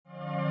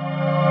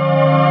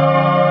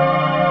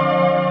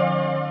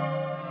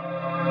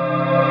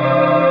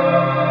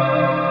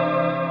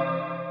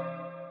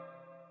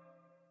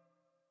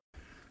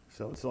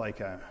It's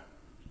like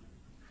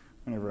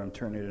whenever I'm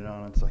turning it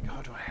on, it's like,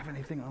 oh, do I have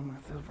anything on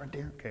myself right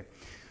there? Okay.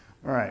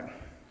 All right.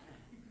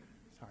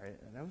 Sorry,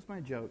 that was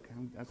my joke.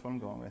 That's what I'm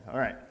going with. All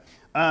right.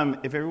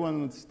 If everyone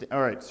would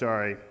all right,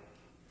 sorry.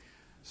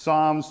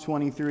 Psalms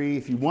 23,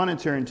 if you want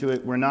to turn to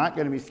it, we're not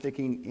going to be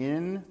sticking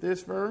in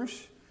this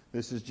verse.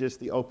 This is just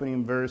the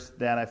opening verse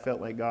that I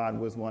felt like God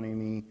was wanting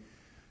me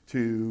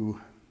to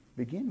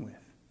begin with.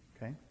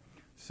 Okay?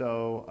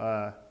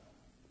 So,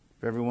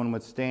 if everyone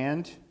would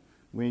stand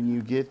when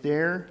you get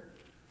there,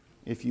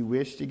 if you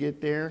wish to get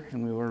there,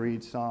 and we will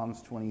read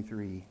Psalms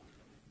 23.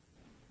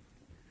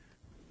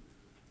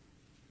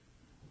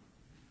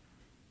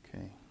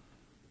 Okay.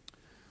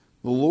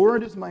 The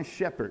Lord is my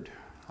shepherd,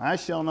 I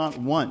shall not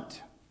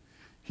want.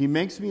 He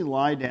makes me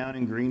lie down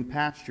in green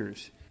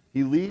pastures.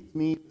 He leads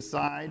me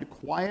beside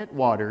quiet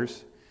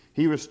waters.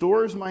 He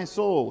restores my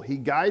soul. He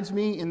guides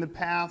me in the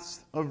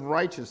paths of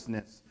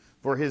righteousness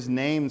for his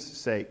name's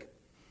sake.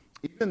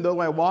 Even though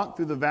I walk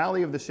through the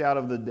valley of the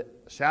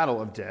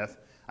shadow of death,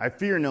 I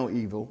fear no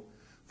evil,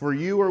 for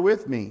you are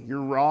with me. Your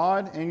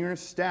rod and your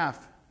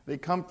staff, they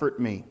comfort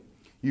me.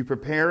 You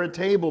prepare a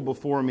table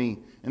before me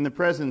in the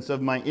presence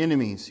of my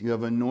enemies. You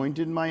have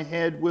anointed my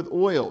head with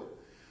oil.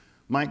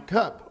 My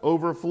cup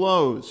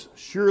overflows.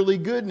 Surely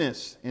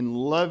goodness and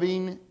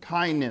loving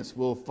kindness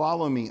will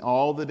follow me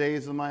all the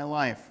days of my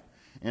life,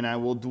 and I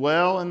will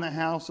dwell in the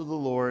house of the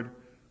Lord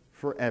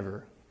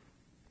forever.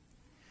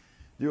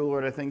 Dear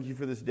Lord, I thank you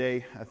for this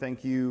day. I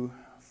thank you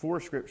for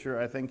Scripture.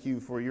 I thank you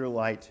for your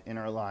light in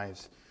our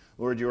lives.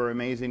 Lord, you are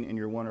amazing and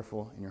you're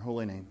wonderful. In your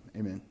holy name,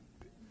 amen.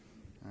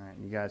 All right,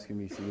 you guys can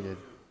be seated.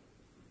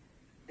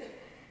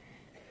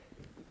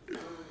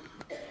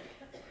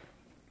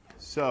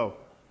 So,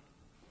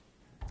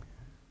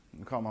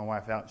 I called my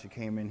wife out. She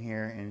came in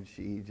here and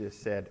she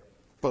just said,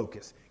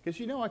 focus. Because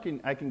you know I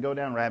can go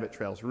down rabbit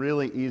trails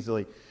really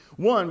easily.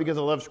 One, because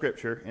I love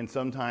Scripture, and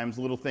sometimes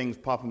little things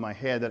pop in my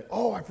head that,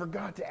 oh, I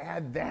forgot to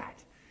add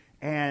that.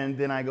 And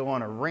then I go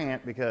on a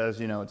rant because,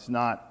 you know, it's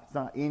not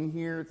in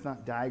here. It's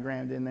not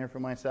diagrammed in there for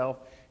myself.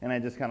 And I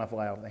just kind of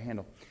fly off the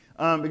handle.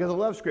 Because I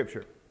love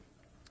Scripture.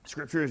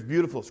 Scripture is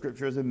beautiful.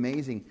 Scripture is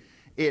amazing.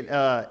 It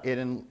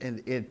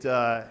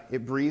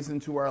breathes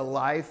into our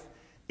life.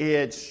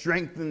 It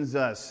strengthens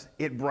us.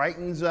 It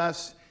brightens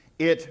us.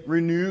 It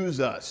renews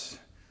us.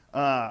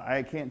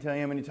 I can't tell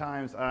you how many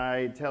times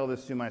I tell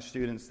this to my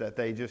students that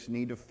they just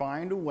need to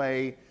find a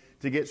way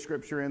to get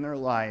Scripture in their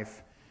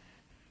life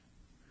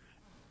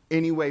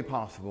any way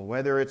possible,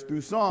 whether it's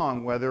through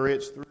song, whether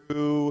it's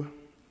through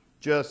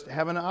just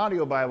having an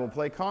audio Bible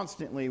play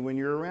constantly when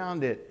you're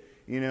around it.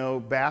 You know,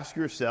 bask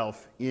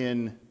yourself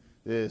in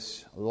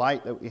this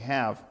light that we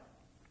have.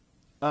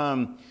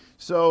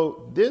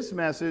 So this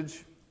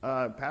message,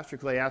 Pastor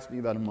Clay asked me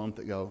about a month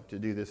ago to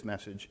do this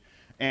message.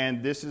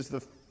 And this is the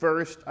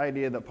first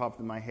idea that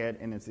popped in my head,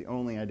 and it's the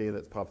only idea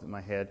that's popped in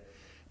my head.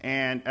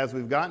 And as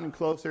we've gotten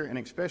closer, and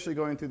especially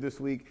going through this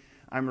week,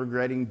 I'm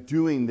regretting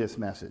doing this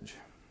message.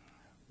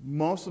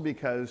 Mostly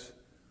because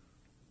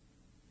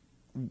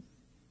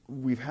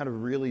we've had a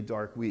really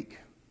dark week.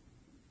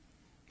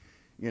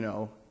 You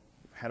know,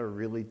 had a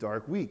really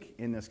dark week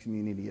in this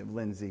community of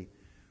Lindsay.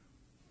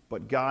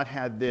 But God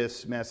had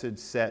this message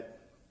set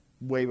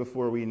way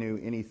before we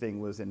knew anything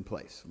was in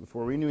place.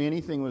 Before we knew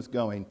anything was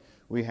going,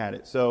 we had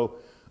it. So,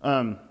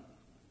 I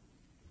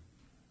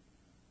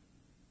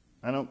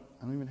don't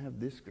even have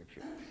this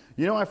scripture.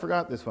 You know, I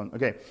forgot this one.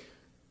 Okay,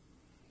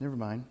 never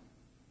mind.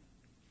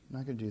 I'm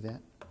not going to do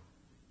that.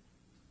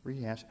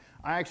 Rehash.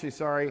 I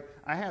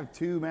have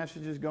two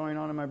messages going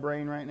on in my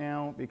brain right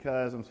now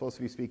because I'm supposed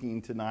to be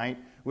speaking tonight,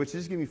 which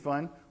is going to be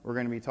fun. We're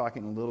going to be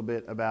talking a little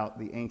bit about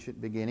the ancient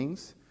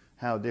beginnings,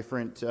 how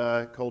different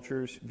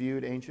cultures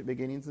viewed ancient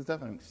beginnings and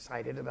stuff. I'm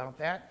excited about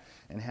that,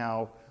 and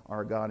how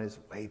our God is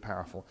way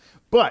powerful.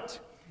 But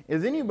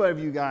does anybody of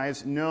you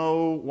guys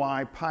know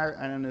why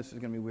I know this is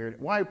going to be weird.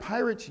 Why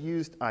pirates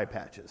used eye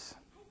patches?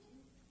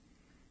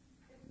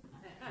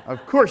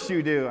 Of course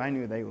you do. I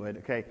knew they would.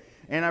 Okay.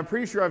 And I'm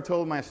pretty sure I've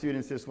told my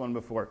students this one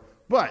before.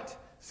 But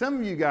some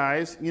of you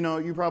guys, you know,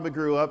 you probably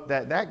grew up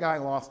that guy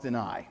lost an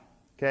eye.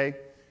 Okay?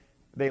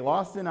 They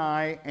lost an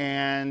eye,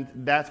 and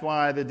that's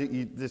why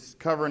just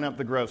covering up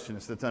the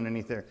grossness that's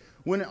underneath there.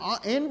 When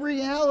in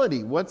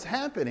reality, what's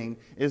happening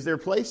is they're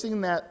placing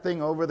that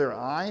thing over their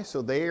eye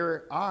so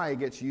their eye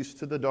gets used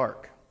to the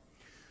dark.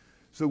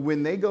 So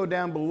when they go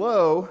down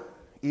below,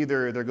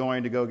 either they're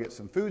going to go get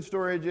some food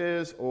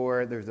storages,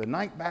 or there's a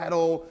night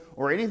battle,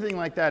 or anything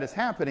like that is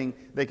happening,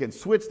 they can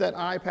switch that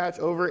eye patch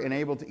over and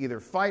able to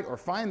either fight or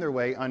find their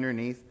way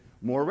underneath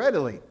more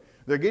readily.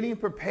 They're getting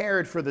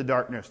prepared for the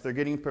darkness. They're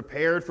getting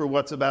prepared for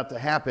what's about to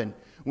happen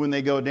when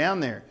they go down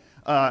there.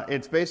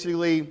 It's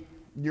basically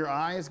your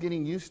eye is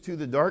getting used to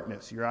the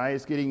darkness. Your eye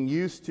is getting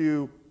used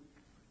to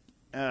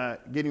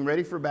getting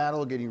ready for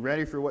battle, getting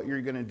ready for what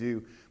you're going to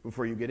do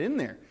before you get in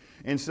there.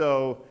 And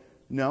so,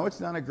 no, it's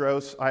not a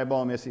gross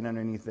eyeball missing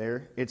underneath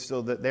there. It's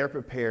so that they're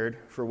prepared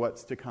for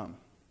what's to come.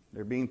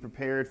 They're being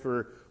prepared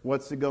for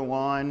what's to go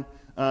on.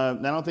 I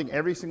don't think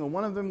every single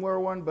one of them wore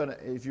one,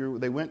 but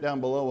they went down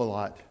below a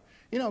lot.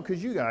 You know,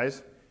 because you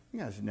guys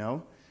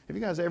know, have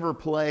you guys ever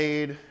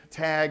played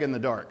tag in the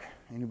dark?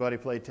 Anybody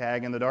play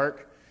tag in the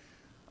dark?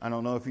 I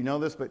don't know if you know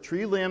this, but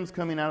tree limbs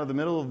coming out of the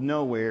middle of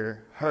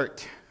nowhere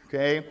hurt,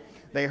 okay?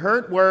 They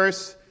hurt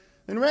worse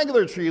than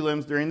regular tree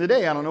limbs during the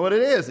day. I don't know what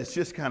it is. It's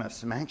just kind of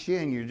smacks you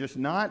and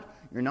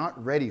you're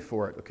not ready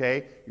for it,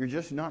 okay? You're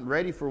just not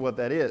ready for what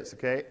that is,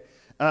 okay?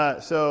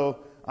 So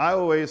I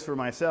always, for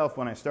myself,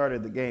 when I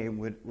started the game,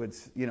 would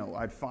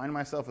I'd find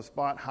myself a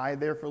spot,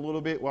 hide there for a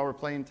little bit while we're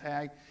playing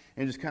tag,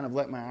 and just kind of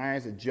let my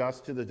eyes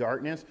adjust to the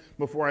darkness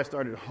before I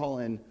started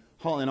hauling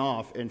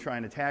off and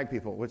trying to tag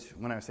people, which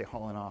when I say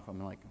hauling off,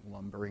 I'm like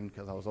lumbering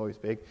because I was always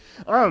big.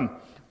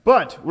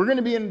 But we're going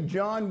to be in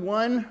John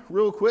 1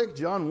 real quick.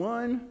 John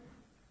 1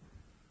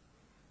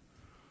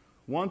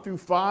 through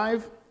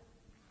 5.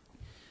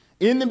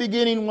 In the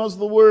beginning was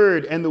the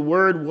Word, and the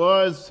Word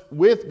was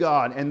with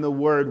God, and the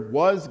Word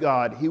was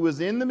God. He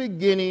was in the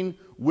beginning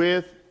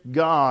with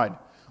God.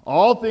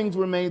 All things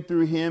were made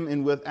through Him,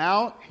 and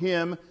without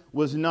Him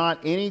was not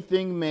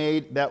anything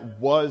made that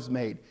was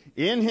made.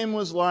 In Him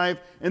was life,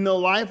 and the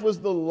life was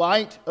the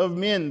light of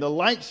men. The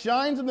light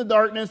shines in the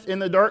darkness,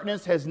 and the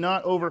darkness has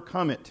not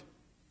overcome it.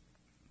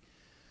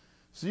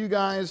 So you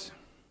guys,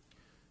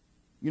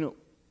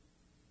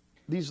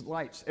 these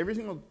lights, every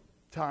single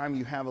time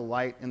you have a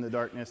light in the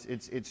darkness,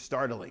 it's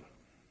startling.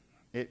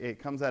 It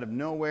comes out of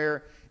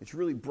nowhere. It's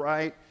really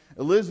bright.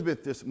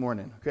 Elizabeth this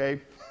morning,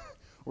 okay?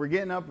 We're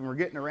getting up and we're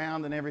getting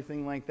around and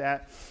everything like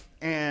that.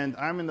 And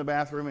I'm in the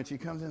bathroom and she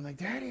comes in like,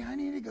 Daddy, I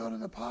need to go to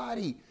the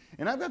potty.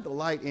 And I've got the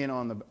light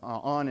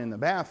on in the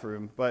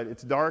bathroom, but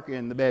it's dark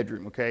in the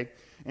bedroom, okay?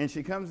 And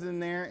she comes in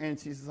there and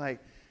she's like,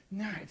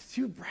 no, it's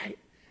too bright.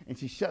 And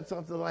she shuts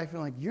off the light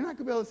and like, you're not going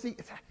to be able to see.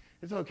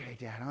 It's okay,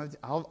 Dad.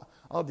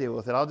 I'll deal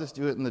with it. I'll just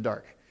do it in the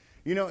dark.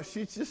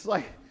 She's just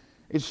like,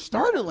 it's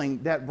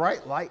startling, that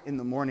bright light in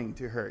the morning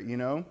to her,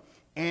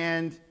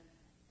 And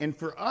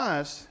for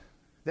us,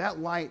 that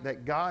light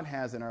that God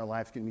has in our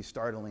lives can be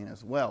startling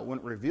as well. When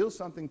it reveals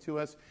something to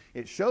us,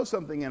 it shows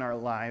something in our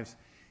lives,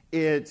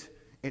 it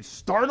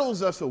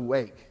startles us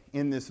awake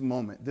in this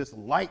moment, this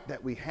light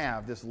that we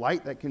have, this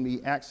light that can be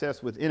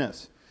accessed within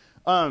us.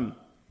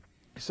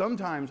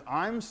 Sometimes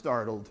I'm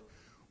startled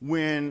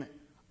when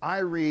I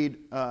read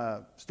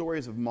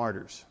stories of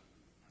martyrs.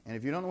 And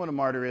if you don't know what a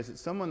martyr is,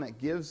 it's someone that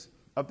gives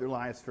up their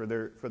lives for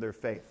their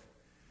faith.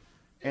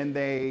 And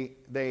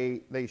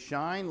they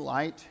shine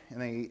light,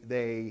 and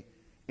they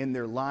in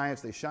their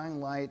lives, they shine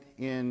light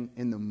in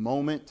the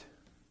moment.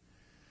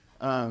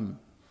 One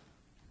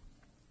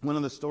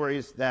of the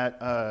stories that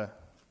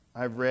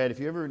I've read, if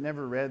you ever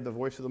never read The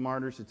Voice of the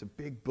Martyrs, it's a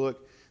big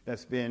book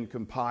that's been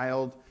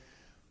compiled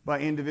by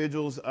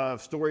individuals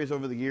of stories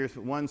over the years.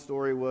 But one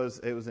story was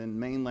in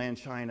mainland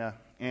China,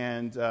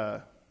 and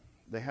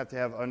they have to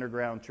have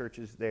underground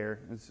churches there.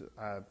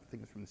 I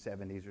think it's from the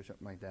 70s or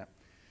something like that.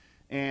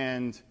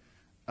 And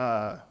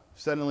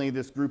suddenly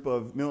this group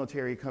of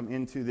military come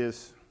into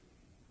this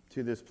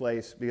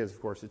place, because of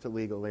course it's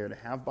illegal there to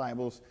have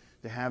Bibles,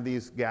 to have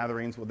these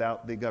gatherings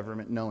without the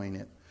government knowing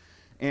it.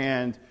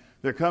 And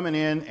they're coming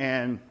in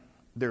and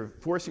they're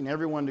forcing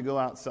everyone to go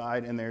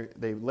outside, and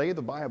they lay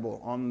the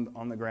Bible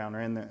on the ground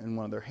or in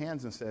one of their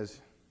hands and says,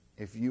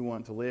 if you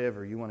want to live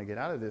or you want to get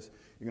out of this,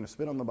 you're going to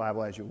spit on the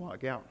Bible as you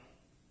walk out.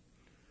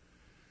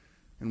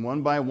 And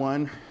one by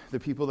one, the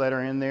people that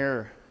are in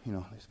there, they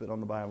spit on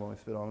the Bible,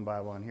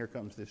 and here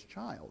comes this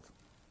child.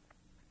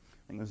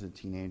 I think it was a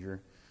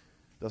teenager.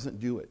 Doesn't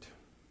do it.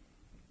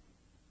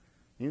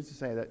 Needless to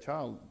say, that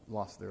child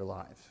lost their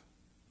lives.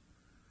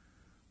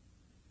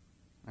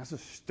 That's a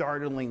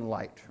startling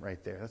light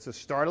right there. That's a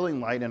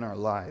startling light in our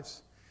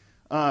lives.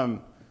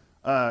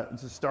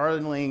 It's a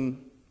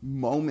startling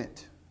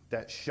moment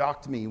that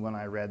shocked me when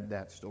I read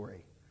that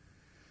story.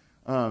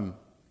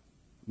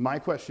 My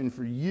question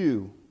for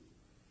you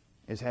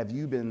is, have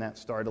you been that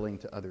startling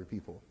to other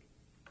people?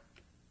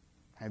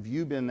 Have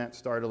you been that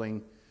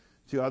startling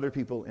to other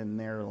people in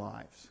their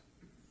lives?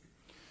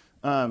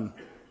 John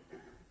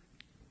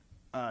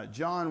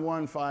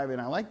 1:5,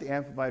 and I like the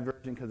Amplified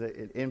Version because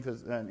it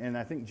emphasizes, and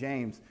I think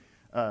James,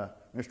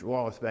 Mr.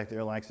 Wallace back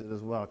there, likes it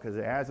as well, because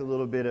it adds a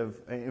little bit of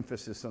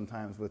emphasis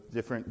sometimes with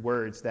different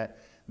words that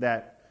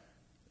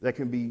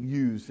can be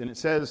used. And it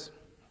says,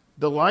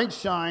 the light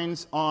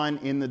shines on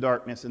in the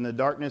darkness, and the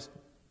darkness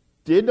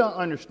did not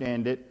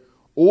understand it,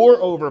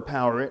 or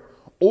overpower it,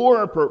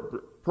 or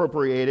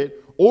appropriate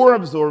it, or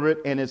absorb it,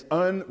 and is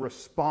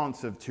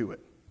unresponsive to it.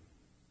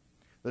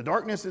 The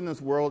darkness in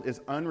this world is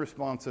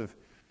unresponsive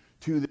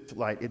to this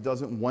light. It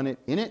doesn't want it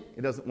in it.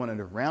 It doesn't want it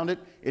around it.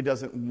 It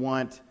doesn't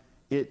want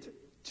it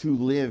to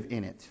live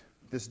in it.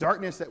 This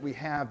darkness that we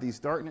have, these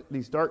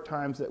dark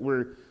times that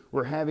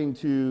we're having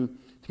to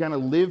kind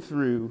of live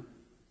through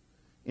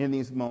in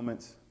these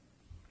moments,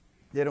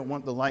 they don't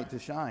want the light to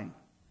shine.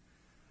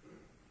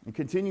 It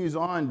continues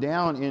on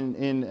down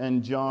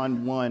in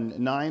John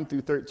 1:9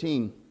 through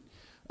 13.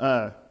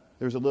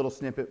 There's a little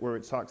snippet where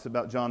it talks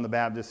about John the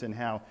Baptist and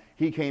how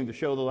he came to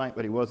show the light,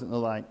 but he wasn't the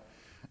light.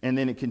 And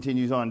then it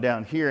continues on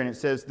down here, and it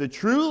says, the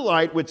true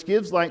light which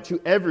gives light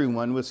to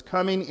everyone was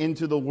coming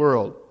into the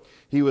world.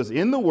 He was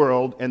in the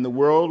world, and the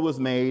world was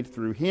made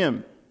through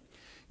him.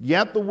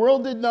 Yet the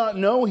world did not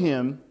know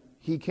him.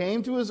 He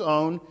came to his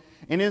own,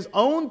 and his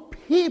own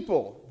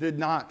people did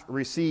not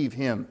receive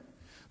him.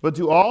 But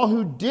to all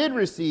who did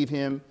receive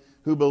him,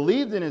 who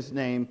believed in his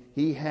name,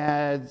 he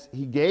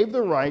gave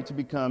the right to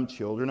become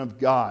children of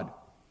God,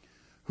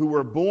 who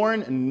were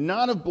born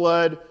not of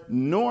blood,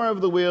 nor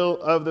of the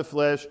will of the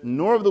flesh,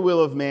 nor of the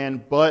will of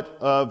man, but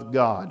of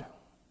God.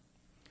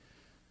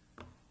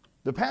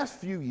 The past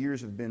few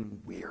years have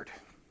been weird,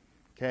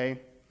 okay?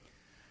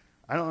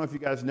 I don't know if you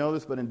guys know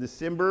this, but on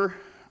December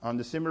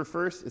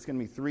 1st, it's going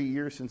to be 3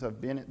 years since I've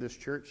been at this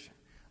church.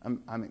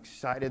 I'm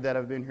excited that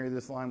I've been here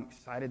this long. I'm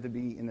excited to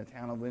be in the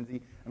town of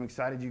Lindsay. I'm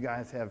excited you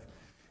guys have,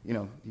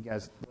 you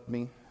guys love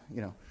me,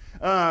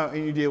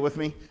 and you deal with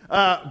me.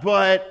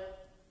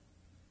 But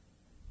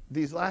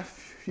these last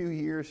few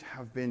years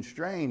have been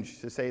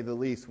strange, to say the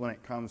least, when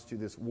it comes to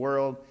this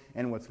world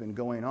and what's been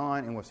going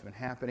on and what's been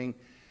happening.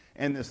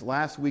 And this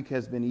last week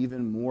has been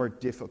even more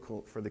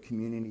difficult for the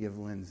community of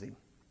Lindsay.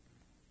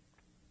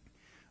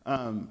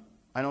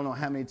 I don't know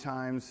how many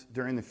times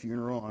during the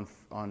funeral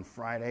on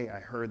Friday I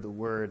heard the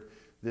word,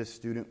 this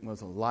student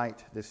was a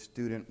light, this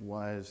student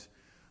was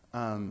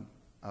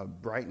a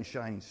bright and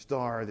shining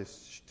star, this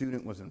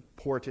student was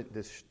important,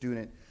 this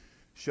student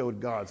showed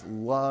God's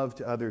love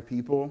to other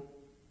people.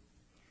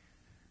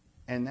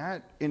 And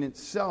that in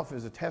itself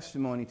is a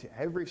testimony to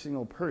every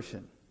single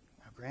person.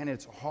 Now, granted,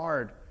 it's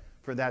hard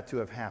for that to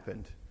have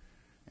happened.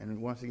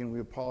 And once again, we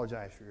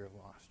apologize for your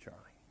loss, Charlie.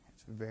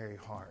 It's very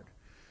hard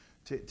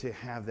to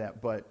have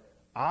that. But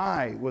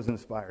I was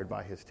inspired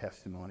by his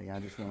testimony. I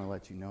just want to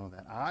let you know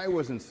that. I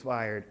was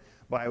inspired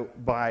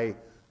by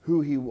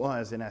who he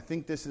was. And I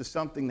think this is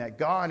something that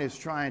God is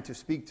trying to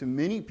speak to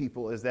many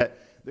people, is that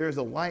there's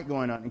a light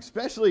going on.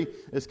 Especially,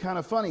 it's kind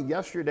of funny.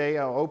 Yesterday,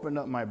 I opened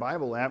up my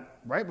Bible app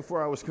right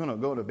before I was going to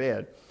go to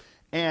bed.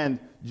 And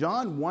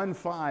John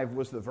 1:5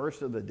 was the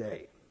verse of the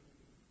day.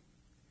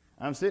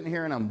 I'm sitting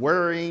here and I'm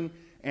worrying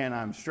and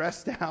I'm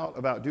stressed out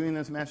about doing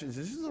this message.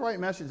 Is this the right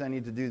message I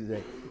need to do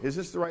today? Is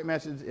this the right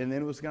message? And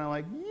then it was kind of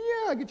like,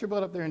 yeah, get your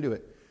butt up there and do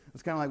it.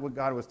 It's kind of like what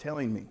God was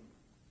telling me.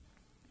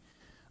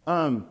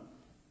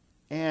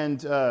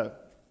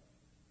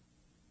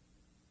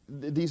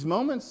 These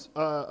moments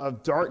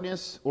of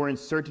darkness or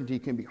uncertainty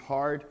can be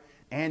hard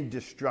and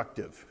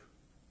destructive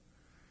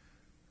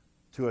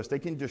to us. They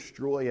can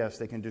destroy us.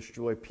 They can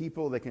destroy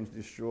people. They can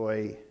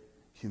destroy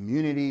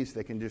communities.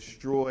 They can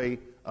destroy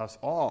us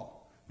all.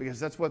 Because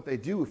that's what they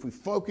do. If we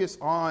focus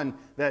on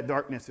that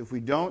darkness, if we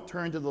don't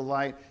turn to the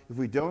light, if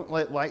we don't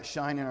let light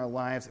shine in our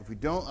lives, if we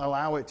don't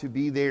allow it to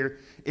be there,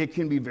 it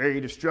can be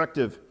very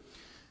destructive.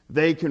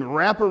 They can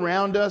wrap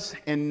around us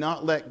and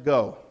not let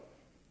go.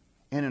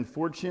 And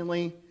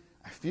unfortunately,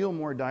 I feel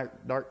more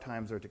dark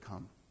times are to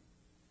come.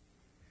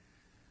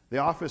 The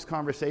office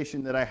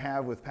conversation that I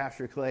have with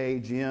Pastor Clay,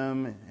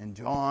 Jim, and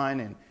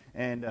John,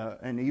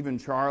 and even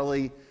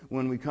Charlie,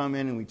 when we come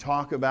in and we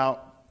talk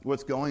about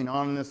what's going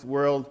on in this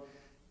world,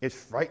 it's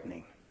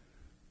frightening.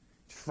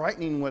 It's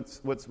frightening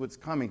what's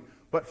coming.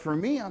 But for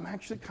me, I'm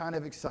actually kind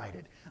of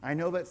excited. I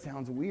know that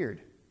sounds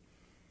weird,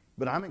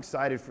 but I'm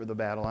excited for the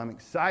battle. I'm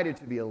excited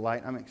to be a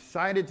light. I'm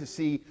excited to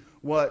see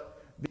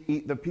what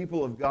the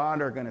people of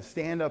God are going to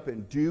stand up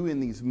and do in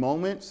these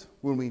moments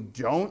when we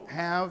don't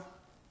have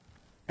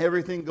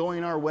everything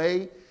going our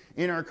way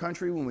in our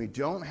country, when we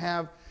don't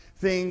have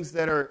things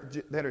that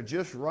are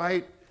just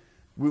right,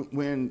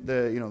 when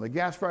the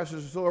gas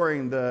prices are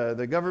soaring,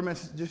 the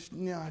government's just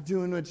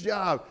doing its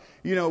job.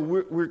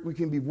 We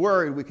can be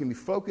worried. We can be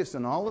focused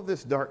on all of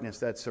this darkness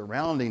that's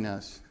surrounding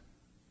us.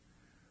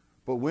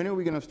 But when are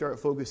we going to start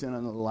focusing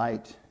on the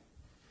light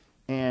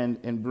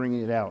and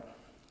bringing it out?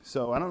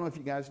 So I don't know if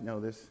you guys know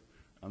this.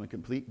 I'm a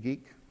complete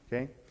geek,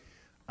 okay?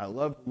 I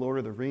love Lord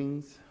of the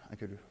Rings. I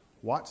could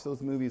watch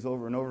those movies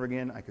over and over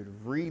again. I could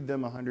read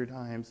them 100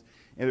 times.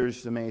 And they're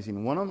just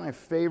amazing. One of my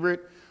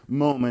favorite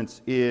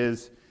moments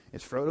is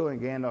Frodo and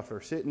Gandalf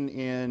are sitting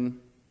in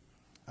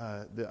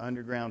the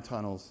underground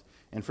tunnels.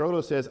 And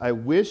Frodo says, I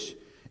wish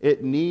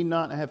it need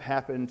not have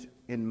happened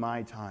in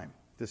my time.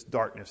 This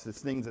darkness, this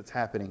thing that's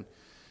happening.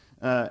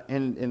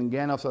 And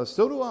Gandalf says,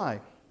 so do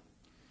I.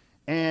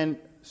 And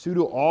so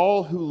do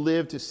all who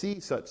live to see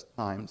such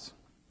times.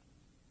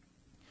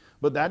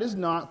 But that is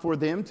not for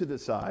them to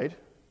decide.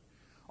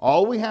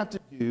 All we have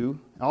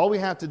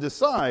to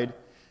decide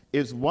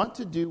is what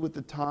to do with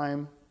the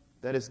time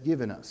that is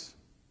given us.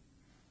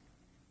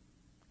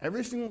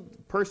 Every single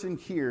person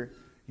here,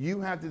 you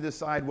have to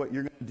decide what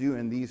you're going to do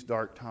in these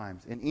dark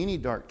times, in any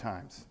dark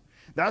times.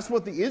 That's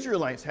what the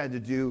Israelites had to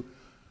do.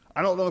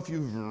 I don't know if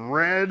you've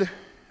read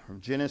from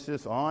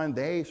Genesis on,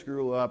 they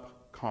screw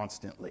up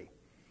constantly.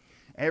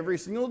 Every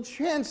single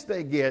chance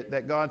they get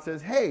that God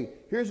says, hey,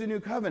 here's a new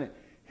covenant.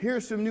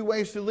 Here's some new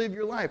ways to live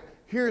your life.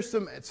 Here's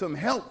some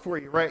help for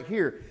you right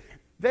here.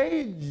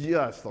 They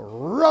just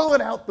throw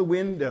it out the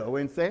window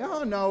and say,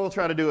 oh, no, we'll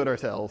try to do it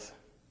ourselves.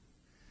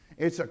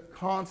 It's a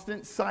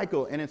constant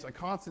cycle, and it's a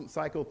constant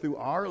cycle through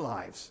our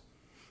lives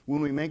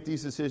when we make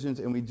these decisions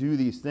and we do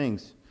these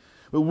things.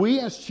 But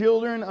we as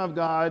children of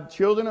God,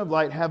 children of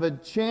light, have a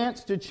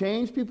chance to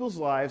change people's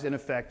lives and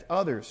affect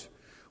others.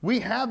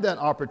 We have that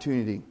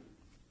opportunity.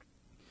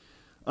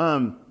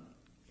 But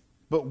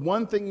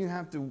one thing you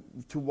have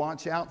to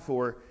watch out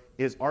for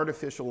is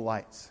artificial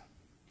lights.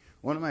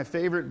 One of my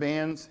favorite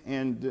bands,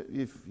 and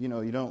if you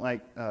don't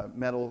like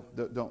metal,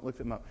 don't look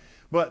them up.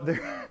 But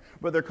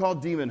they're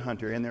called Demon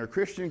Hunter, and they're a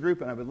Christian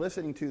group, and I've been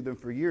listening to them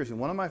for years. And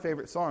one of my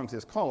favorite songs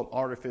is called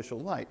Artificial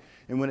Light.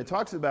 And what it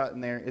talks about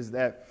in there is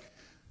that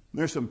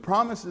there's some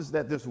promises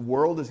that this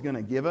world is going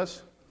to give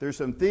us. There's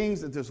some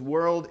things that this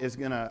world is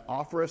going to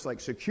offer us, like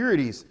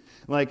securities,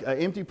 like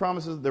empty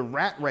promises. The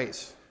rat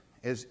race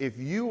is, if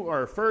you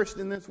are first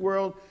in this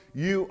world,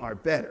 you are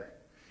better.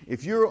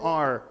 If you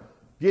are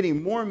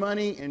getting more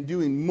money and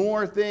doing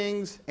more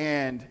things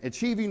and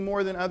achieving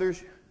more than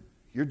others,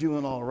 you're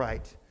doing all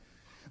right.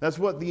 That's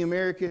what the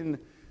American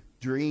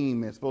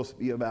dream is supposed to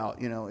be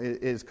about,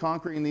 is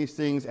conquering these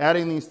things,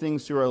 adding these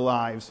things to our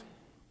lives.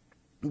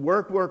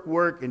 Work, work,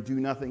 work, and do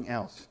nothing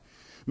else.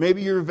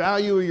 Maybe your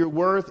value or your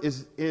worth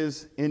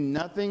is in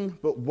nothing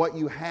but what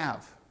you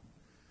have.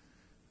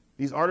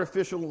 These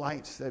artificial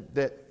lights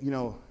that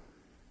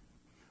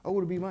oh,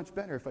 it'll be much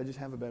better if I just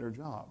have a better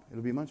job.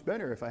 It'll be much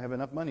better if I have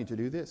enough money to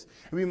do this.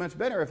 It'll be much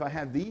better if I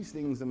have these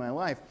things in my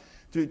life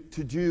to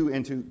do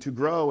and to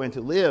grow and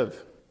to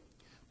live.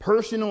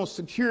 Personal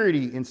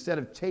security instead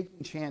of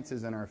taking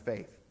chances in our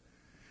faith.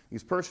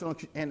 These personal,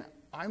 and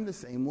I'm the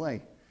same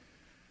way.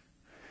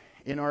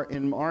 In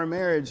our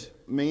marriage,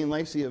 me and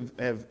Lacey have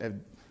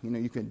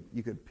you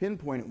could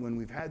pinpoint it when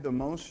we've had the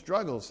most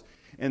struggles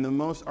and the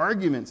most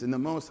arguments and the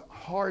most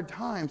hard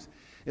times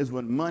is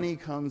when money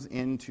comes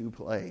into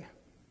play.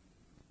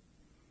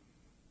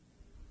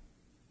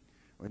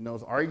 When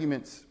those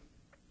arguments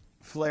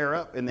flare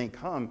up and they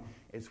come,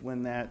 it's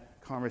when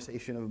that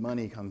conversation of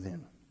money comes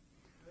in.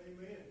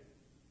 Amen.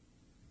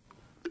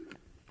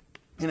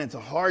 And it's a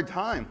hard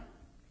time.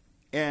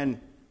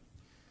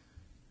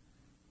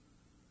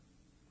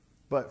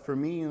 But for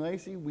me and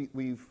Lacey,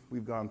 we've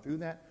gone through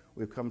that.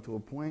 We've come to a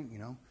point,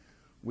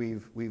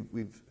 we've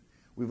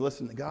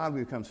listened to God.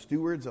 We've become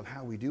stewards of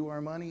how we do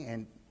our money,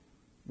 and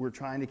we're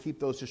trying to keep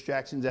those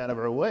distractions out of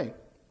our way.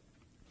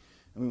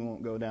 And we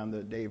won't go down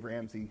the Dave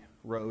Ramsey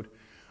road.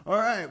 All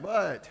right,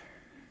 but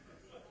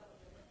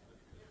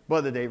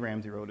the Dave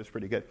Ramsey road is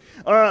pretty good.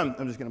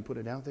 I'm just going to put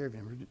it out there.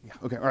 Yeah,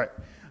 okay, all right.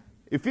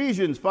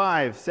 Ephesians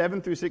 5,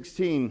 7 through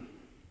 16.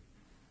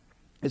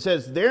 It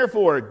says,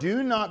 therefore,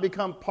 do not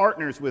become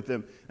partners with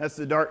them. That's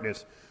the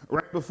darkness.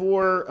 Right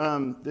before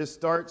this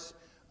starts,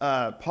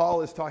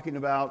 Paul is talking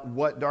about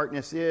what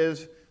darkness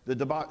is, the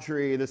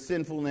debauchery, the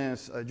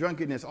sinfulness,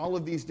 drunkenness, all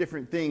of these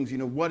different things.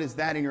 What is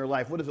that in your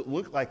life? What does it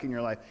look like in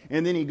your life?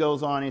 And then he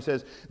goes on, he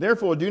says,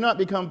 therefore, do not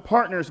become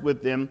partners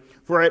with them,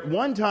 for at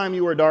one time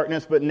you were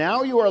darkness, but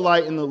now you are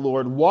light in the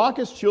Lord. Walk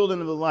as children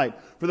of the light.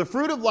 For the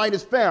fruit of light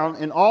is found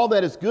in all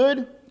that is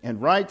good and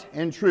right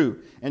and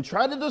true, and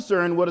try to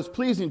discern what is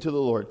pleasing to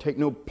the Lord. Take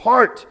no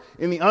part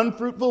in the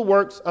unfruitful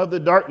works of the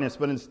darkness,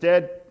 but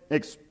instead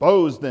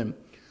expose them.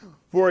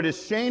 For it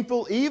is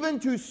shameful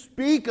even to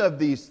speak of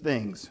these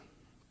things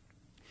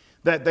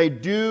that they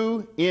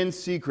do in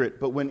secret.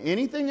 But when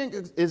anything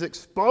is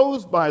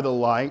exposed by the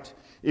light,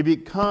 it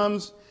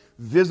becomes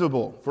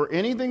visible. For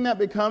anything that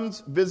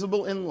becomes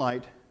visible in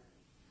light,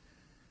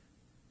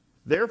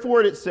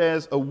 therefore it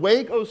says,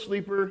 awake, O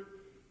sleeper,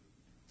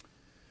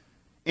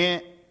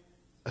 and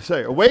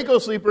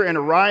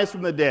arise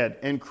from the dead,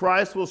 and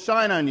Christ will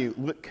shine on you.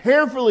 Look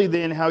carefully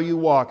then how you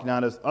walk,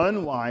 not as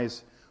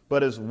unwise,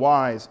 but as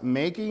wise,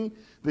 making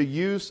the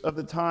use of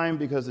the time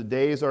because the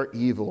days are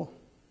evil.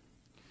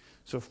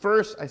 So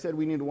first, I said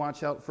we need to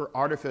watch out for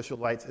artificial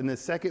lights. And the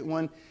second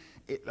one,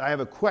 I have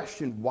a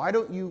question. Why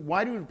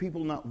do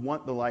people not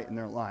want the light in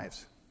their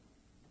lives?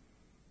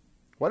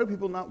 Why do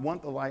people not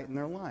want the light in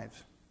their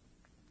lives?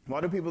 Why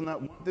do people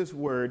not want this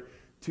word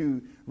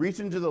to reach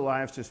into their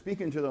lives, to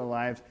speak into their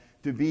lives,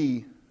 to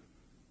be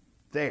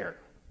there?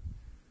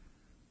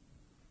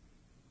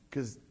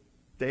 Because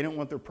they don't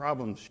want their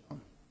problems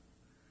shown.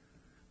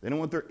 They don't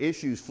want their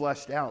issues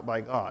fleshed out by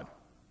God.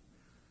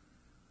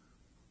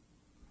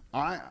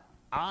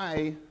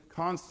 I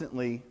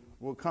constantly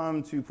will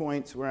come to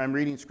points where I'm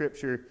reading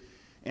Scripture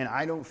and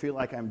I don't feel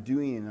like I'm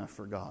doing enough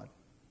for God.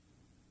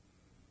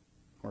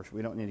 Of course,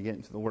 we don't need to get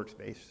into the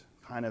workspace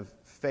kind of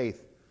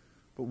faith.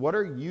 But what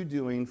are you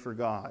doing for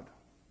God?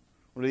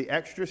 What are the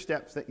extra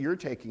steps that you're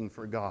taking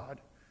for God?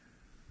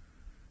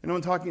 And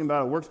I'm talking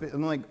about a workspace.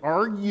 I'm like,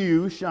 are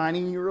you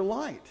shining your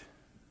light?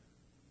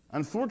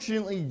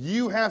 Unfortunately,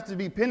 you have to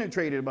be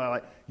penetrated by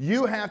light.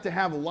 You have to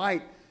have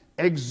light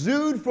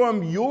exude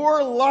from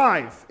your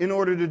life in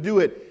order to do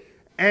it.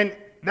 And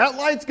that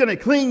light's going to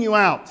clean you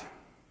out.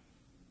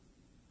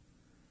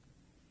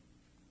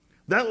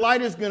 That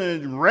light is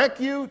going to wreck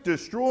you,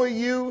 destroy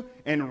you,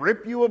 and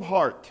rip you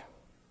apart.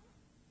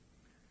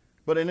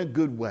 But in a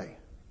good way.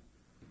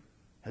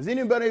 Has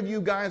anybody of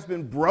you guys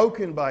been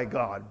broken by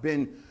God?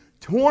 Been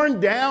torn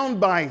down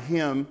by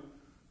Him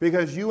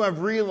because you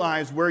have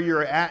realized where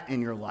you're at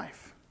in your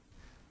life.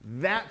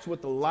 That's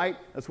what the light,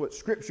 that's what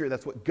Scripture,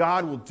 that's what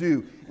God will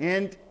do.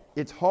 And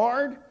it's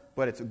hard,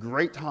 but it's a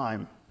great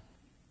time.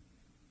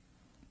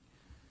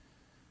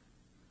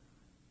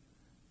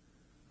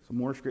 Some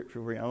more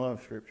Scripture for you. I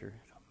love Scripture.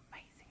 It's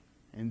amazing.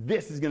 And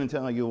this is going to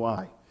tell you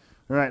why.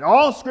 All right,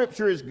 all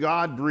Scripture is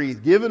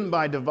God-breathed, given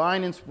by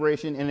divine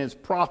inspiration, and is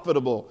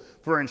profitable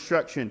for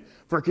instruction,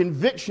 for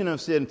conviction of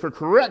sin, for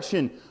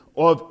correction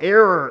of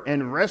error,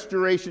 and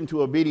restoration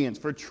to obedience,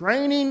 for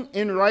training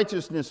in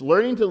righteousness,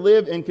 learning to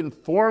live in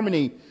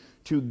conformity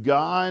to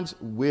God's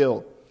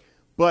will,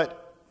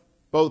 but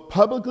both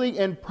publicly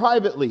and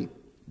privately,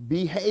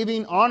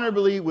 behaving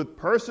honorably with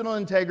personal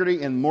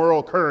integrity and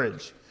moral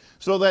courage,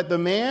 so that the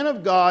man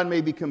of God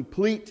may be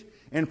complete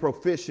and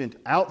proficient,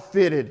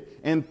 outfitted,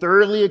 and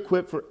thoroughly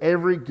equipped for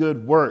every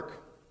good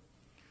work.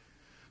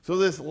 So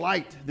this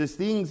light, these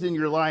things in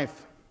your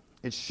life,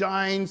 it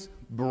shines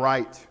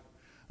bright.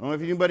 I don't know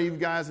if anybody of you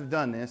guys have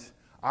done this.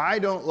 I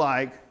don't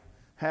like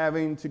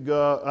having to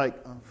go,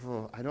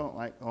 I don't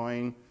like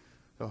going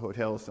to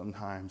hotels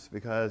sometimes,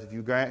 because if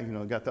you got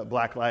that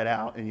black light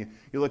out and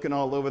you're looking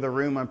all over the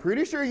room, I'm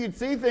pretty sure you'd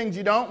see things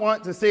you don't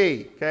want to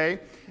see,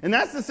 okay? And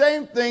that's the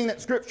same thing that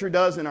Scripture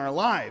does in our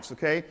lives,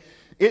 okay?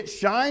 It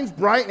shines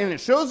bright and it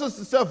shows us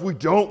the stuff we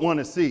don't want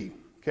to see,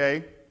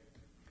 okay?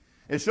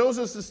 It shows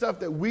us the stuff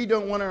that we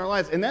don't want in our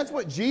lives. And that's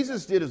what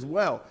Jesus did as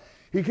well.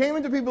 He came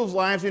into people's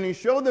lives and he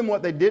showed them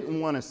what they didn't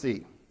want to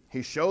see.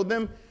 He showed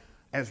them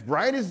as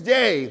bright as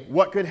day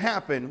what could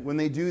happen when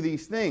they do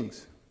these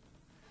things.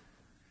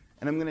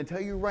 And I'm going to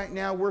tell you right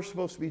now, we're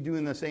supposed to be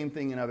doing the same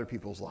thing in other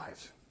people's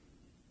lives.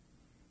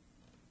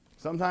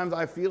 Sometimes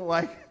I feel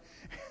like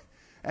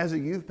as a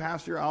youth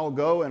pastor, I'll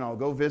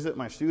go visit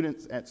my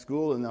students at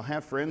school, and they'll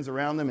have friends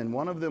around them, and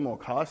one of them will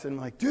cuss, and I'm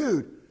like,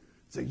 dude,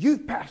 it's a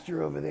youth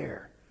pastor over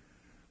there.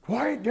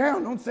 Quiet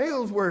down, don't say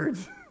those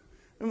words.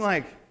 I'm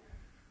like,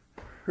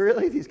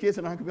 really? These kids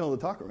are not going to be able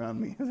to talk around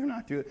me. They're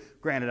not doing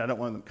it. Granted, I don't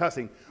want them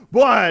cussing,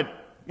 but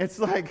it's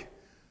like,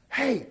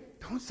 hey,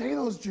 don't say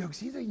those jokes.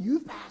 He's a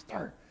youth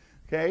pastor,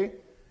 okay?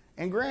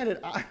 And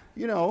granted,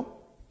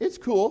 it's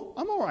cool.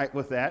 I'm all right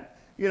with that.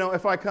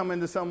 If I come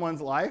into someone's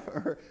life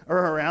or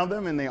around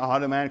them and they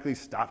automatically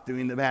stop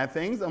doing the bad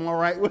things, I'm all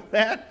right with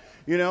that.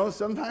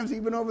 Sometimes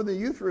even over the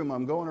youth room,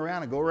 I'm going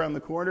around, I go around the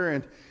corner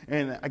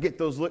and I get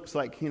those looks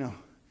like,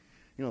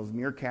 those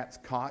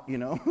meerkats caught,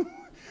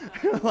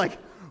 like,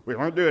 we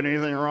weren't doing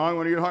anything wrong.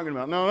 What are you talking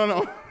about?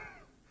 No.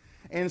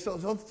 And so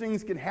those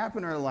things can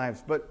happen in our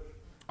lives, but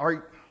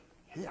are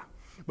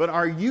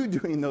you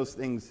doing those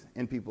things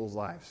in people's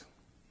lives?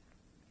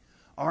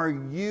 Are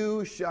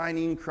you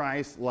shining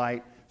Christ's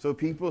light so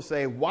people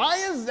say, why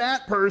is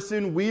that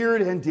person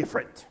weird and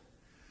different?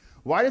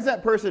 Why does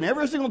that person,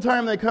 every single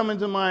time they come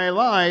into my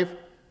life,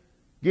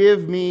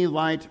 give me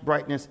light,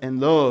 brightness, and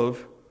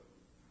love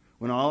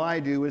when all I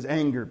do is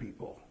anger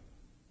people?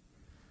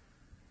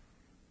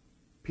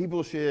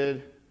 People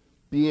should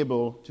be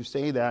able to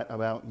say that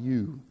about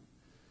you.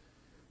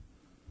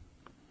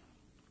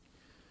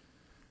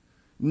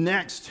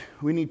 Next,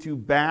 we need to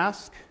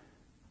bask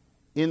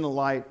in the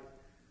light,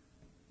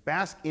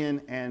 bask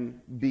in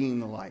and being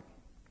the light.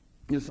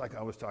 Just like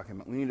I was talking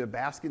about. We need to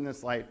bask in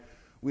this light.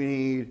 We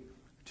need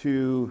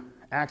to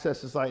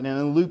access this light. And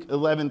in Luke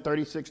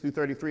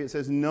 11:36-33, it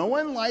says, no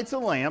one lights a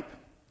lamp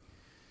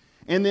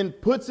and then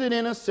puts it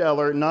in a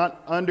cellar,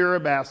 not under a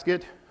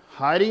basket,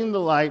 hiding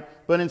the light,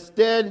 but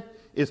instead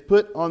is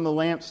put on the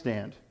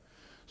lampstand,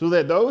 so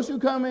that those who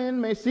come in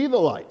may see the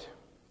light.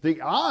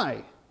 The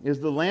eye is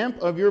the lamp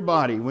of your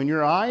body. When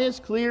your eye is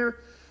clear,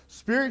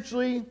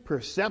 spiritually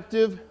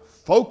perceptive,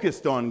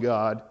 focused on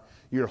God,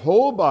 your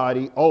whole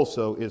body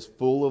also is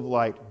full of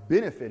light,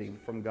 benefiting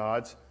from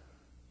God's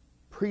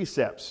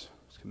precepts,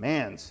 His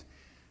commands,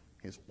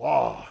 His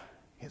law,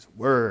 His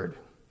word.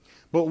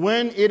 But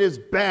when it is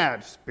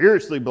bad,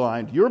 spiritually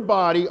blind, your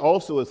body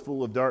also is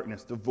full of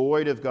darkness,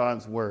 devoid of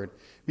God's word.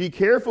 Be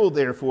careful,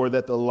 therefore,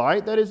 that the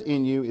light that is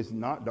in you is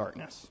not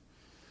darkness.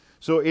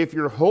 So if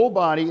your whole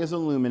body is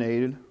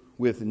illuminated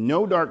with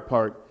no dark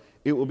part,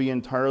 it will be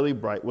entirely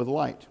bright with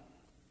light,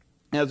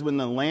 as when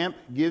the lamp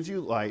gives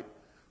you light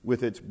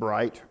with its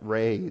bright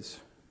rays.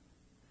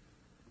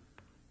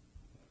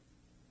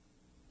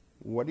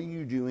 What are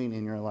you doing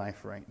in your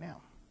life right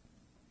now?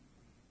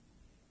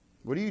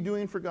 What are you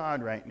doing for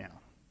God right now?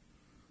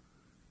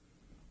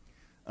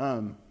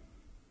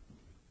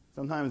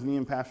 Sometimes me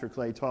and Pastor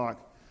Clay talk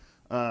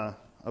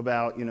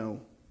about,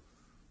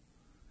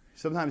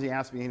 sometimes he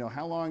asks me,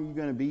 how long are you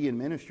going to be in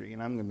ministry?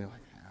 And I'm going to be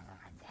like,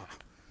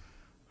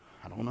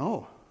 I don't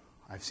know.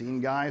 I've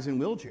seen guys in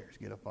wheelchairs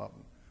get up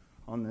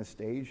on this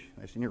stage.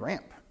 I've seen your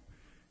ramp,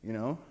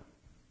 I've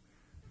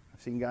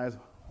seen guys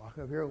walk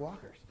up here with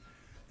walkers,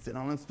 sit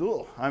on a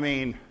stool.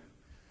 I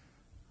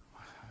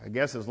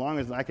guess as long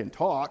as I can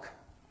talk,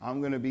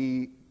 I'm going to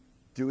be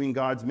doing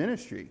God's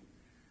ministry.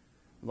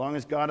 As long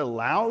as God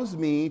allows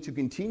me to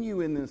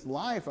continue in this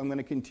life, I'm going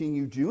to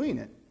continue doing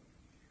it.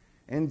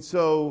 And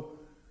so,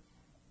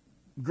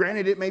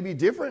 granted, it may be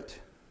different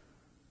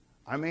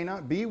I may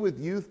not be with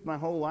youth my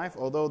whole life,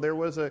 although there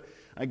was a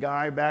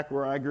guy back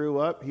where I grew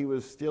up. He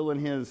was still in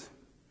his,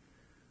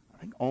 I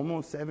think,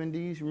 almost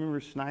 70s. You remember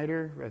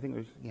Snyder? I think it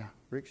was,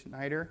 Rick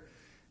Snyder.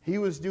 He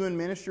was doing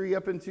ministry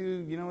up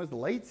into, his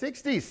late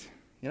 60s,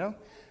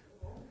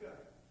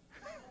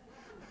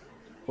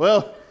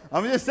 Well,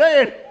 I'm just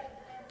saying,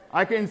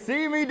 I can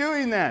see me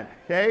doing that,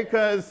 okay?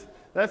 Because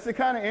that's the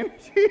kind of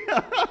energy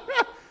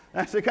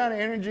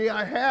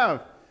I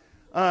have.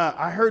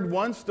 I heard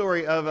one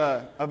story of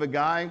a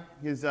guy,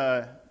 he's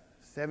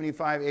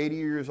 75, 80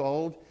 years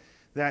old,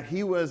 that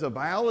he was a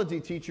biology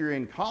teacher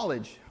in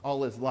college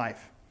all his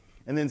life.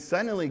 And then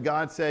suddenly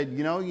God said,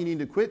 you need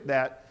to quit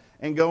that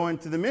and go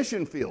into the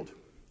mission field.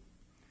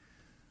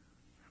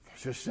 I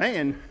was just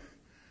saying,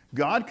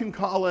 God can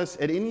call us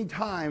at any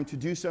time to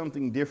do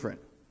something different.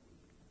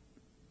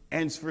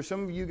 And for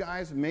some of you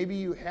guys, maybe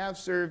you have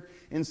served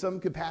in some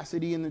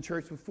capacity in the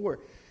church before.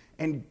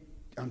 And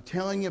I'm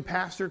telling you,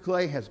 Pastor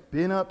Clay has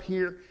been up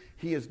here.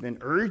 He has been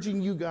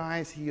urging you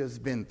guys. He has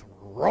been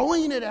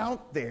throwing it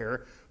out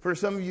there for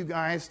some of you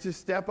guys to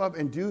step up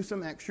and do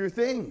some extra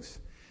things.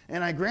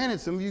 And granted,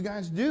 some of you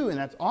guys do, and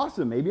that's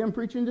awesome. Maybe I'm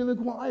preaching to the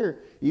choir.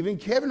 Even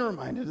Kevin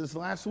reminded us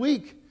last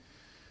week.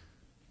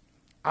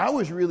 I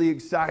was really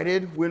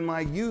excited when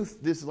my youth,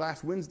 this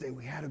last Wednesday,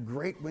 we had a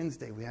great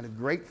Wednesday. We had a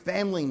great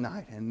family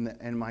night.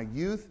 And my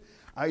youth,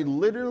 I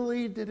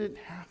literally didn't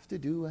have to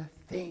do a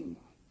thing.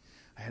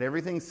 I had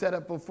everything set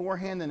up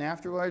beforehand, and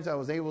afterwards I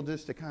was able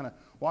just to kind of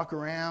walk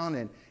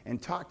around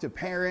and talk to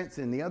parents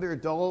and the other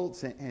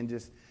adults and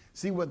just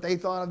see what they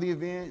thought of the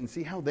event and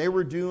see how they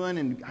were doing.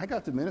 And I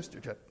got to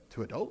minister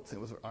to adults. It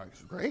was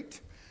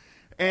great.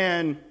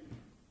 And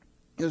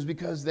it was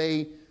because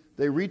they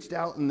reached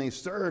out and they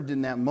served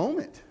in that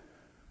moment.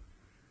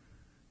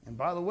 And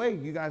by the way,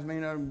 you guys may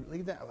not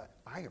believe that, but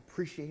I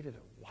appreciated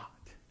it a lot.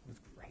 It was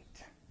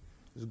great.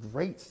 It was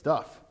great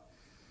stuff.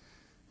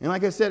 And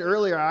like I said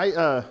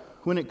earlier,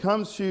 when it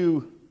comes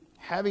to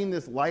having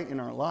this light in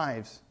our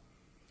lives,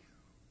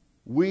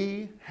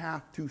 we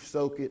have to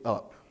soak it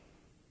up.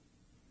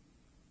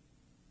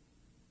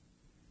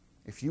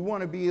 If you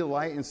want to be a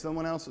light in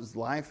someone else's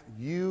life,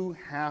 you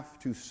have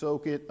to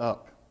soak it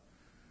up.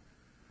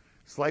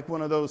 It's like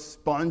one of those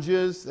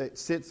sponges that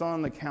sits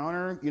on the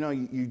counter.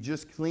 You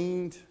just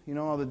cleaned,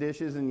 all the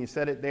dishes and you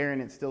set it there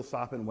and it's still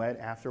sopping wet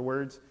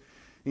afterwards.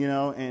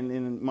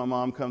 And my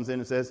mom comes in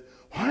and says,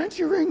 "Why don't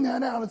you wring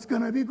that out? It's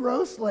going to be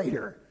gross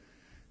later."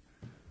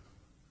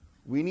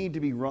 We need to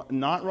be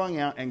not wrung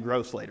out and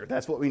gross later.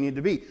 That's what we need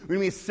to be. We need to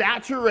be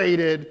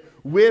saturated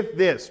with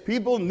this.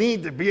 People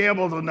need to be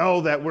able to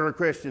know that we're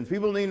Christians.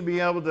 People need to be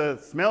able to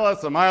smell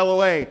us a mile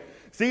away,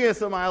 see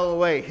us a mile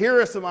away,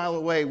 hear us a mile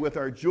away with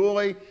our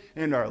joy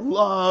and our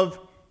love.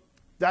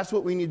 That's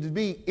what we need to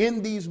be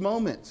in these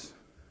moments.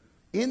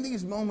 In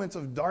these moments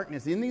of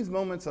darkness, in these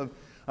moments of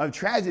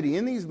tragedy,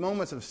 in these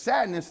moments of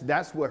sadness,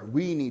 that's where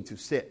we need to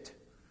sit.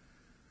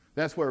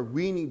 That's where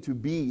we need to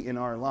be in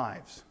our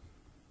lives.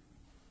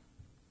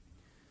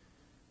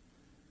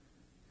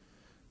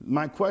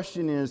 My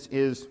question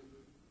is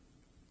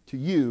to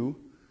you,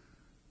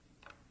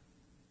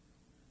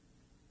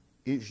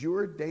 is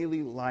your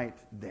daily light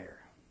there?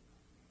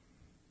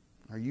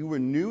 Are you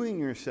renewing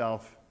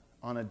yourself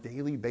on a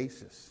daily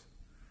basis?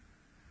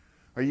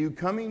 Are you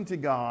coming to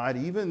God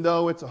even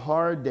though it's a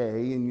hard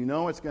day and you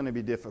know it's going to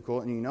be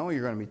difficult and you know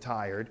you're going to be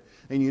tired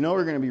and you know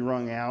you're going to be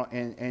wrung out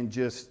and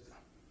just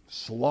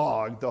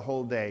slogged the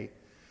whole day?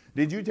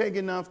 Did you take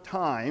enough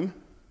time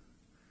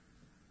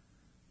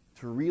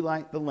to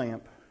relight the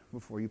lamp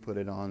before you put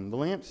it on the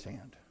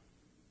lampstand?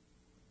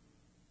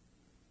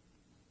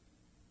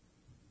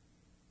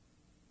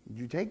 Did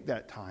you take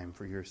that time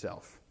for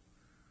yourself?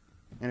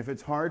 And if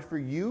it's hard for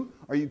you,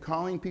 are you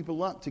calling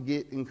people up to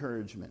get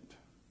encouragement?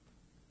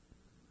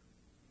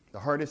 The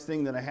hardest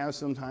thing that I have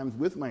sometimes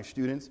with my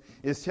students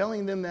is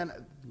telling them that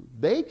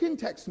they can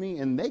text me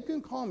and they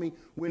can call me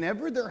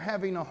whenever they're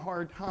having a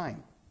hard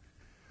time.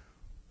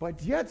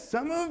 But yet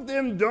some of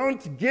them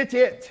don't get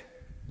it.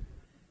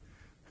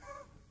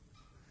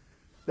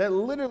 That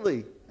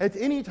literally, at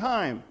any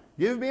time,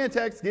 give me a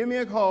text, give me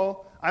a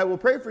call, I will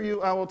pray for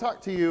you, I will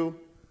talk to you,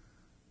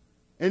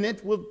 and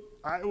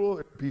I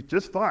will be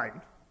just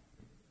fine.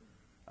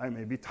 I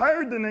may be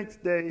tired the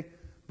next day,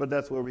 but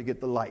that's where we get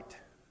the light.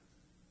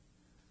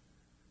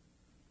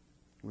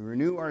 We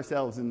renew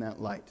ourselves in that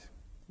light.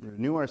 We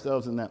renew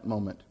ourselves in that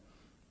moment.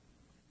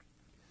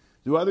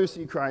 Do others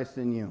see Christ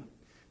in you?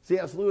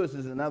 C.S. Lewis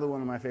is another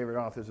one of my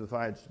favorite authors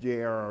besides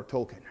J.R.R.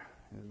 Tolkien.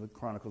 The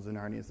Chronicles of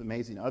Narnia is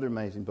amazing. Other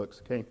amazing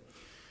books, okay?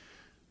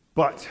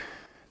 But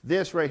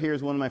this right here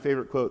is one of my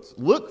favorite quotes.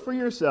 Look for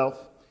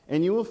yourself,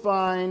 and you will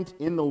find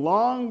in the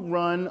long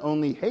run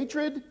only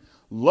hatred,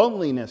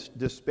 loneliness,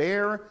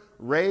 despair,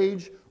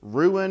 rage,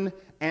 ruin,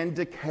 and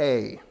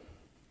decay.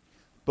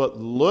 But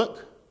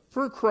look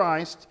for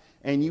Christ,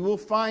 and you will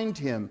find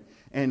him,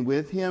 and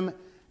with him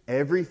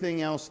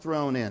everything else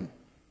thrown in.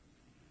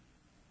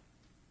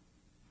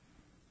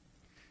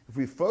 If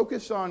we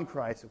focus on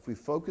Christ, if we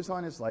focus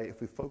on his light, if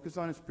we focus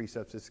on his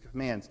precepts, his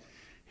commands,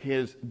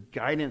 his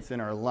guidance in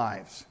our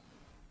lives,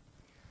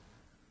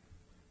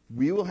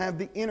 we will have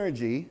the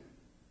energy,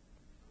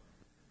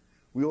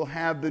 we will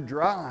have the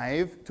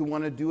drive to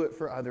want to do it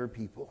for other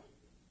people.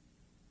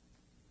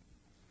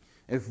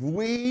 If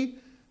we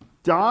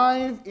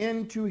dive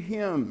into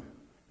Him.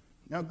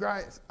 Now,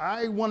 guys,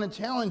 I want to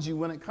challenge you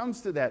when it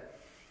comes to that.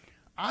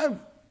 I've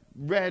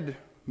read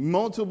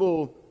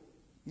multiple,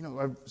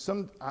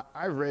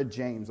 I've read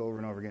James over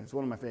and over again. It's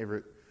one of my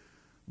favorite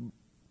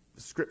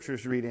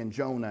scriptures to read, in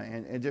Jonah,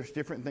 and just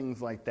different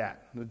things like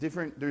that.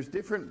 There's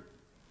different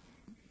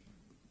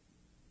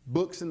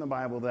books in the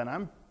Bible that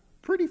I'm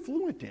pretty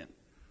fluent in.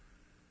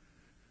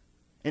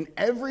 And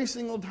every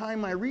single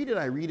time I read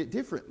it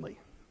differently.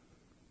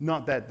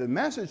 Not that the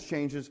message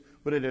changes,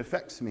 but it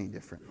affects me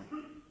differently.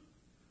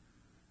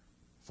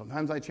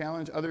 Sometimes I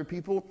challenge other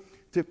people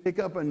to pick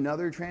up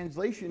another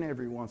translation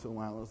every once in a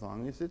while, as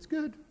long as it's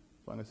good,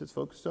 as long as it's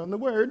focused on the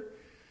Word,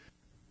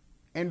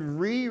 and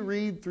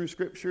reread through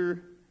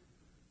Scripture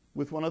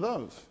with one of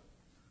those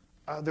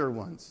other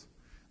ones.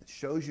 It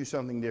shows you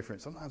something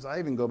different. Sometimes I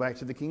even go back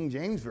to the King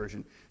James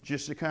Version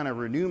just to kind of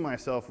renew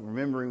myself,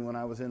 remembering when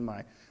I was in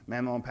my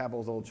Mama and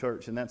Papa's old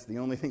church, and that's the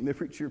only thing the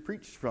preacher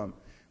preached from,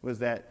 was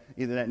that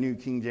either that New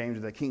King James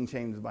or that King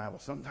James Bible.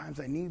 Sometimes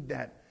I need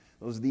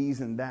those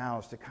these and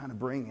thous to kind of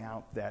bring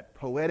out that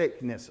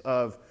poeticness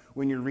of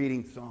when you're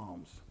reading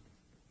Psalms.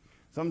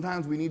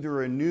 Sometimes we need to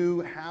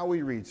renew how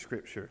we read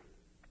Scripture.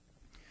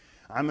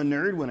 I'm a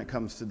nerd when it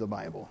comes to the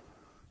Bible.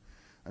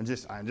 I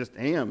just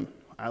am.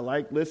 I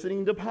like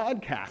listening to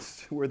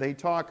podcasts where they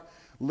talk.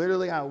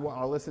 Literally,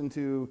 I'll listen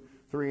to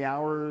 3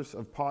 hours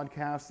of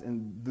podcasts,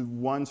 and the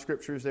one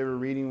scriptures they were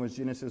reading was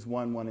Genesis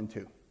 1, 1, and 2.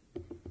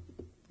 It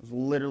was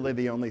literally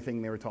the only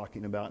thing they were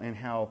talking about, and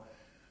how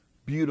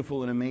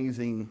beautiful and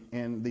amazing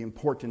and the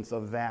importance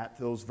of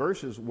those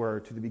verses were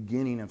to the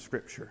beginning of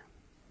Scripture.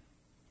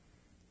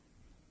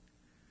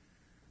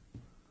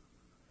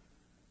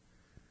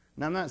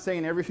 Now, I'm not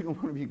saying every single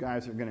one of you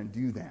guys are going to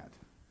do that.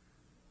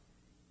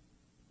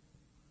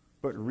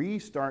 But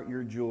restart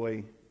your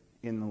joy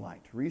in the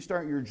light.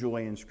 Restart your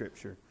joy in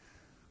Scripture.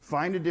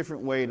 Find a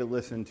different way to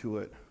listen to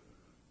it.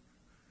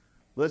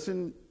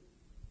 Listen.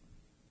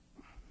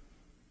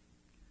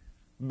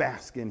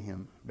 Bask in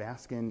Him.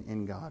 Bask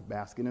in God.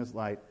 Bask in His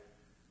light.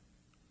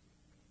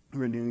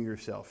 Renew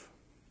yourself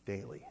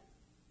daily.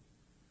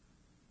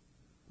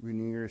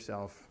 Renew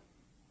yourself.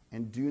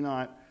 And do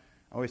not,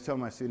 I always tell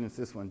my students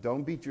this one,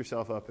 don't beat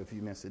yourself up if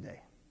you miss a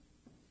day.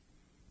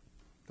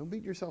 Don't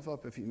beat yourself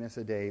up if you miss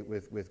a day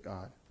with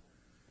God.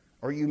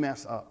 Or you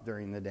mess up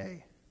during the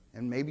day.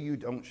 And maybe you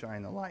don't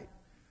shine the light.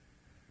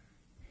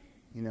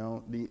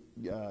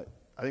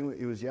 I think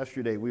it was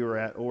yesterday we were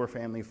at Orr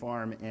Family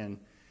Farm,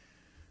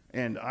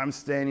 and I'm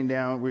standing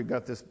down. We've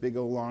got this big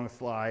old long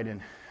slide,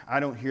 and I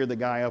don't hear the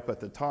guy up at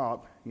the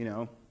top,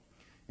 and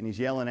he's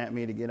yelling at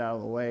me to get out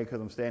of the way because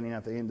I'm standing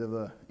at the end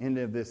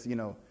of this,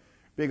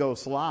 big old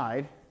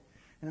slide.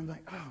 And I'm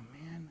like, oh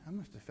man, I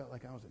must have felt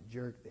like I was a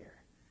jerk there.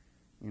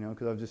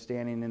 Because I was just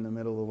standing in the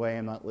middle of the way.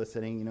 I'm not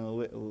listening.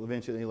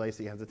 Eventually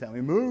Lacey has to tell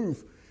me,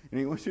 move. And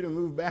he wants you to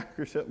move back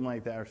or something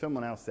like that, or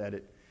someone else said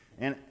it.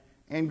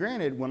 And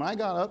granted, when I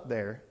got up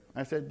there,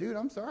 I said, dude,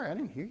 I'm sorry, I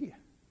didn't hear you.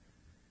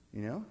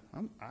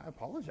 I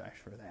apologize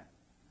for that.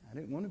 I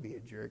didn't want to be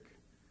a jerk.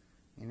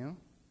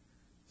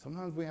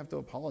 Sometimes we have to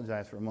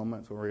apologize for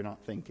moments where we're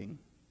not thinking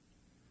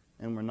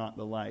and we're not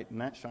the light. And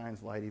that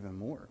shines light even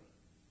more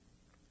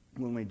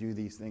when we do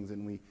these things,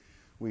 and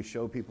we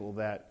show people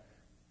that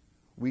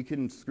we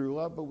can screw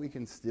up, but we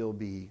can still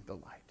be the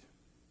light.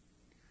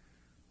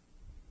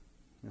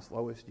 Miss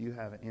Lois, do you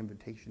have an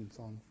invitation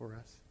song for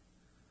us?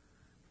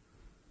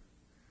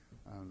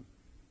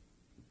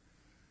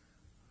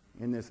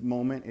 In this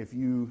moment, if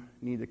you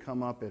need to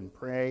come up and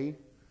pray,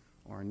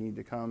 or need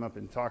to come up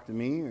and talk to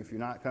me, or if you're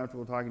not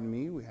comfortable talking to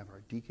me, we have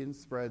our deacons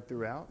spread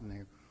throughout, and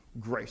they're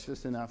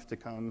gracious enough to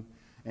come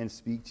and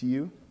speak to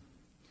you.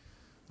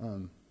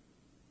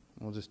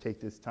 We'll just take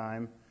this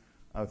time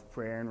of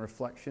prayer and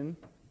reflection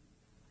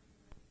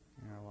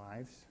in our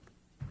lives.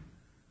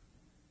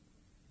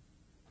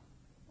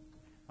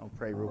 I'll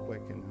pray real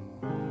quick, and then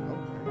we'll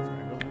pray.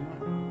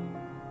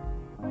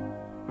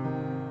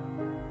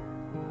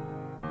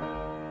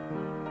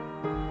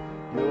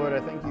 Dear Lord,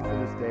 I thank you for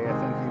this day. I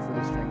thank you for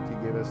the strength you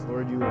give us.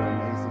 Lord, you are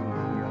amazing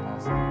and you're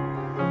awesome.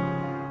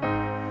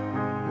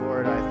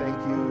 Lord, I thank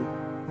you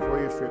for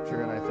your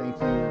scripture, and I thank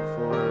you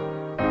for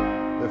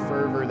the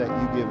fervor that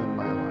you give in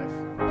my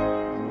life.